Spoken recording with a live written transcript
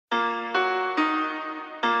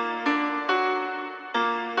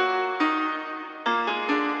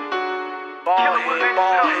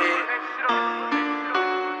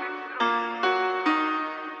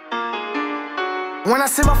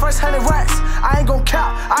see my first 100 racks, I ain't gon'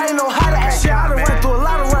 count, I ain't know how to act. Shit, I done run through a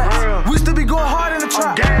lot of racks. We still be going hard in the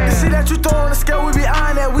trap. The shit that you throw on the scale, we be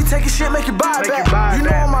eyeing that. We taking shit, make it buy back. You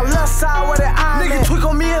know on my left side where that eye nigga tweak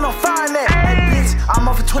on me and I'm fine that. Hey bitch, I'm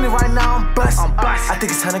off for 20 right now, I'm bust. I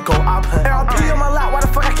think it's time to go Opp Huntin. LP on my lap, why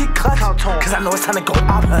the fuck I keep clutching? Cause I know it's time to go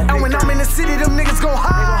Opp Huntin. And when I'm in the city, them niggas gon'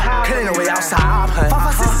 hide. Cause ain't no way outside Opp Huntin.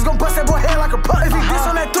 556 gon' bust that boy head like a putt. If he diss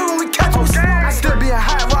on that 3 when we catch him, I still be in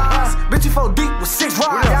high rise. Bitch, you 4 deep with 6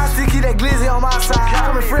 rides. Y'all still keep that glizzy on my side.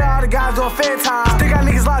 Coming free, all the guys doing fair time. Still got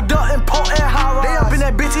niggas locked up in Port and high rise. They up in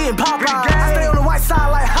that bitch eating Popeye. I stay on the white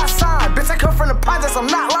side like hot sign. Bitch, I come from the projects, I'm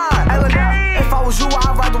not lying. Hey, look now, if I was you,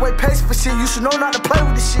 I'd ride the way pace for shit. You should know not to play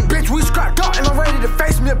with this shit. Bitch, we scrapped up and I'm ready to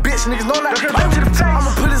face me a bitch. Niggas know not to play with the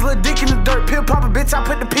I'ma put his little dick in the dirt. Pill pop a bitch, I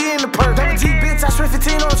put the P in the purse. Double G bitch, I straight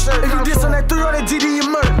 15 on the shirt. If you diss on that 3 or that GD, you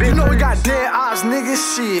murder. You know we got dead ops, nigga.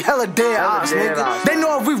 Shit, hella dead ops, nigga. They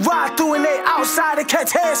know if we ride through and they outside, they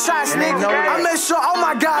catch headshots, nigga. I make sure all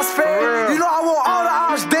my guys fair. You know I want all the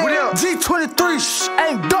ops dead. G23,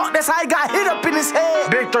 ain't dark, that's how he got hit up in his head.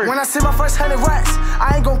 Big 3. When I see my first 100 racks,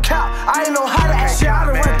 I ain't gon' count, I ain't know how to act. Shit, I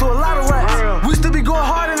done run through a lot of racks. We still be going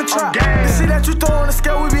hard in the trap. The shit that you throw on the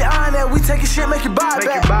scale, we be eyeing that. We taking shit, make it buy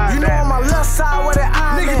back. You know on my left side where that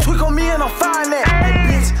eye nigga tweak on me and I'm fine that. Hey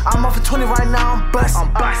bitch, I'm off for 20 right now, I'm bust.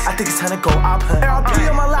 I think it's time to go Opp Huntin. LP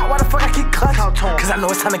on my lap, why the fuck I keep clutching? Cause I know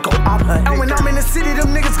it's time to go Opp Huntin. And when I'm in the city,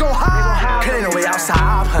 them niggas gon' hide. Cause ain't no way outside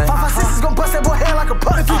Opp Huntin. 556 gon' bust that boy head like a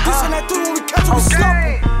putt. If you diss on that 3 when we catch him, we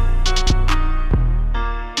slump.